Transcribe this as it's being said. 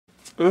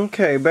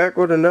Okay, back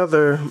with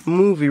another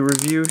movie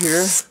review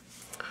here.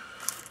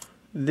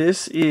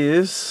 This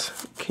is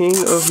King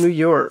of New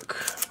York.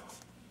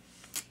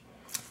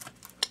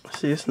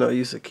 See, it's no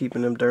use of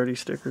keeping them dirty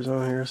stickers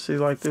on here. See,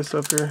 like this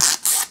up here?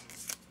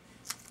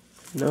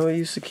 No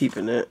use of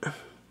keeping it.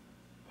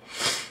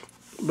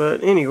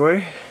 But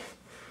anyway,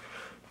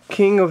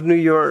 King of New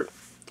York.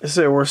 It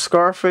said, where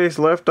Scarface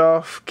left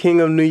off, King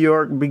of New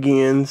York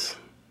begins.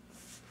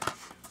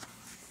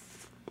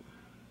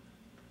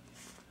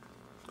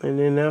 And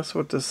then that's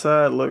what the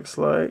side looks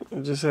like.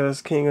 It just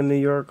has King of New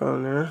York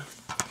on there.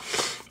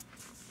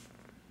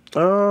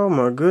 Oh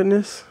my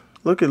goodness.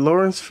 Look at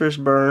Lawrence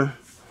Fishburne.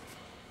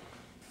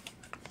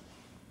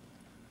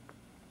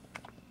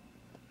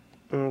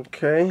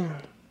 Okay.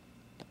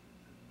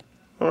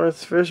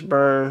 Lawrence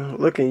Fishburne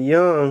looking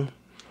young.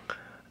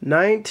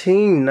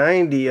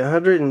 1990,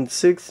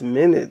 106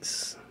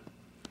 minutes.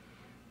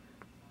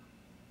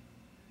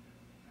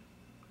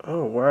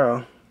 Oh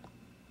wow.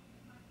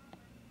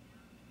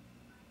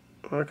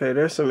 Okay,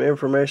 there's some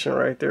information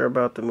right there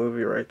about the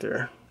movie right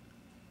there.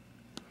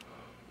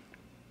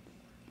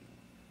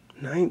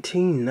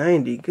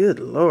 1990, good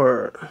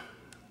lord.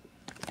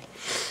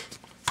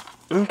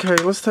 Okay,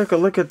 let's take a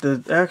look at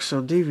the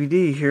actual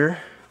DVD here.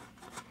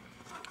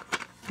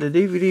 The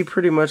DVD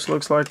pretty much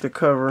looks like the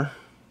cover.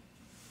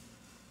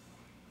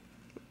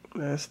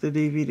 That's the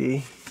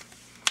DVD.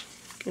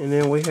 And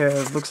then we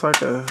have, looks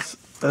like a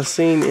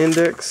scene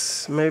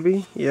index,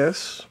 maybe?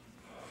 Yes.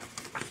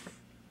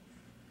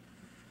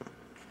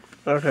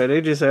 Okay, they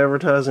just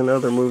advertising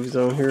other movies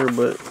on here,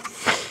 but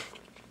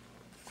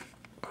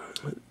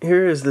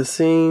here is the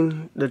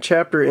scene, the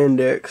chapter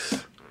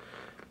index.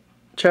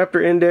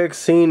 Chapter index,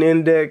 scene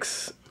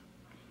index,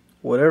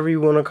 whatever you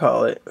want to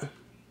call it.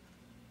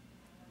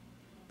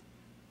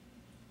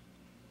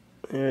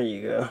 There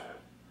you go.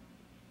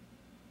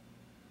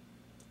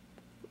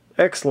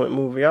 Excellent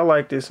movie. I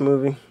like this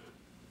movie.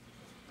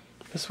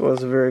 This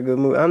was a very good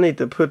movie. I need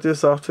to put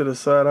this off to the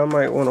side. I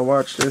might want to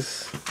watch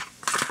this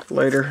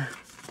later.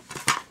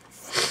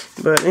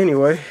 But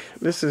anyway,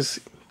 this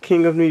is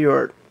King of New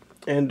York.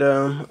 And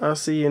I'll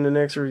see you in the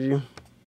next review.